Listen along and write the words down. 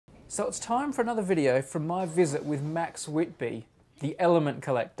So it's time for another video from my visit with Max Whitby, the element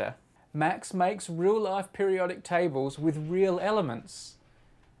collector. Max makes real-life periodic tables with real elements.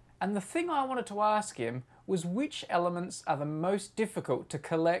 And the thing I wanted to ask him was which elements are the most difficult to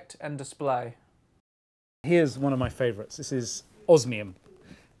collect and display. Here's one of my favourites. This is osmium.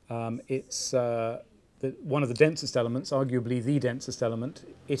 It's one of the densest elements, arguably the densest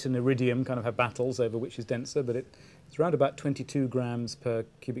element. It and iridium kind of have battles over which is denser, but it's around about 22 grams per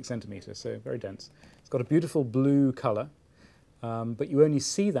cubic centimetre, so very dense. It's got a beautiful blue colour, but you only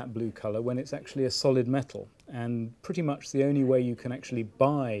see that blue colour when it's actually a solid metal. And pretty much the only way you can actually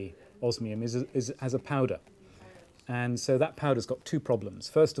buy osmium is as a powder. And so that powder's got two problems.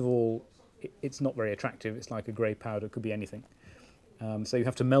 First of all, it's not very attractive. It's like a grey powder, it could be anything. So you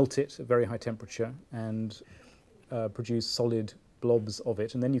have to melt it at very high temperature and produce solid blobs of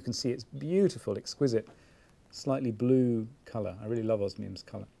it. And then you can see its beautiful, exquisite, slightly blue colour. I really love osmium's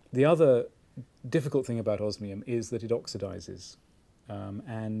colour. The other difficult thing about osmium is that it oxidizes.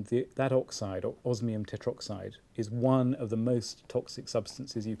 That oxide, osmium tetroxide, is one of the most toxic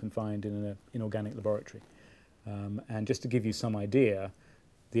substances you can find in an inorganic laboratory. And just to give you some idea,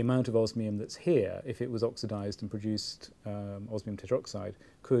 the amount of osmium that's here, if it was oxidized and produced osmium tetroxide,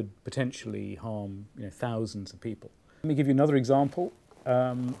 could potentially harm thousands of people. Let me give you another example.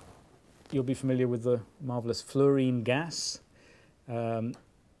 You'll be familiar with the marvellous fluorine gas.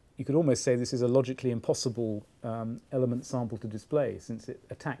 You could almost say this is a logically impossible element sample to display, since it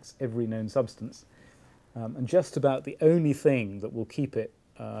attacks every known substance. And just about the only thing that will keep it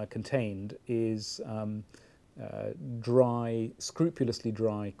contained is scrupulously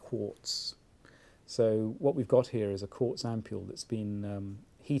dry quartz. So what we've got here is a quartz ampule that's been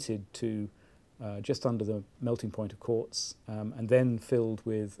heated to just under the melting point of quartz and then filled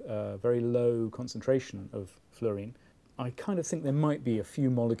with a very low concentration of fluorine. I kind of think there might be a few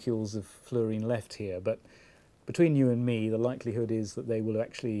molecules of fluorine left here, but between you and me, the likelihood is that they will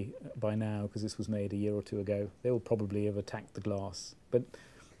actually, by now, because this was made a year or two ago, they will probably have attacked the glass. But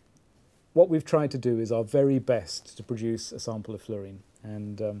what we've tried to do is our very best to produce a sample of fluorine,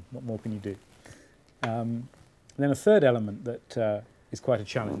 and what more can you do? And then a third element that is quite a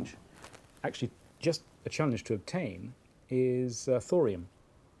challenge, actually just a challenge to obtain, is thorium.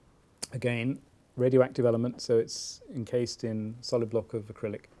 Again, radioactive element, so it's encased in a solid block of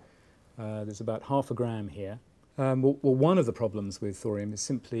acrylic. There's about half a gram here. Well, one of the problems with thorium is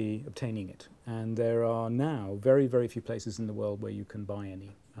simply obtaining it, and there are now very, very few places in the world where you can buy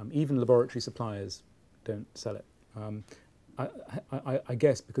any. Even laboratory suppliers don't sell it. I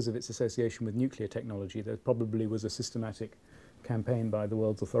guess because of its association with nuclear technology, there probably was a systematic campaign by the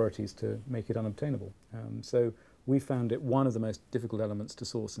world's authorities to make it unobtainable. So we found it one of the most difficult elements to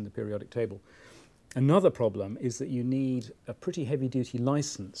source in the periodic table. Another problem is that you need a pretty heavy-duty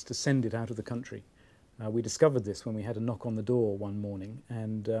license to send it out of the country. We discovered this when we had a knock on the door one morning,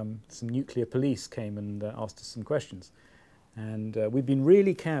 and some nuclear police came and asked us some questions. And we've been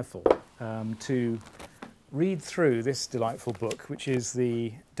really careful to read through this delightful book, which is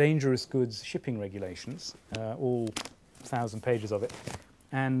the Dangerous Goods Shipping Regulations, all 1,000 pages of it.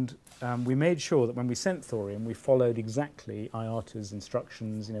 And we made sure that when we sent thorium, we followed exactly IATA's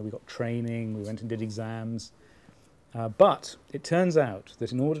instructions. We got training, we went and did exams. But it turns out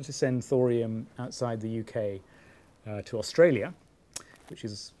that in order to send thorium outside the UK to Australia, which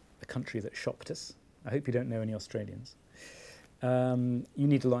is the country that shocked us, I hope you don't know any Australians, you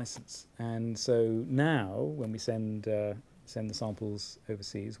need a license. And so now, when we send the samples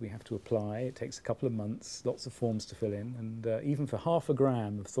overseas, we have to apply. It takes a couple of months, lots of forms to fill in, and even for half a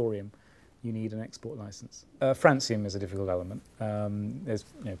gram of thorium, you need an export license. Francium is a difficult element. There's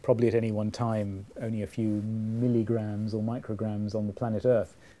probably at any one time only a few milligrams or micrograms on the planet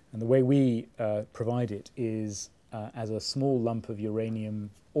Earth. And the way we provide it is as a small lump of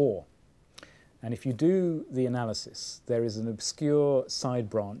uranium ore. And if you do the analysis, there is an obscure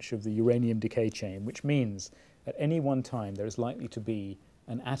side branch of the uranium decay chain, which means at any one time there is likely to be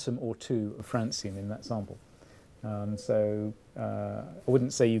an atom or two of francium in that sample. So I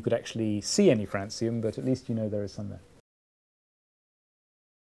wouldn't say you could actually see any francium, but at least there is some there.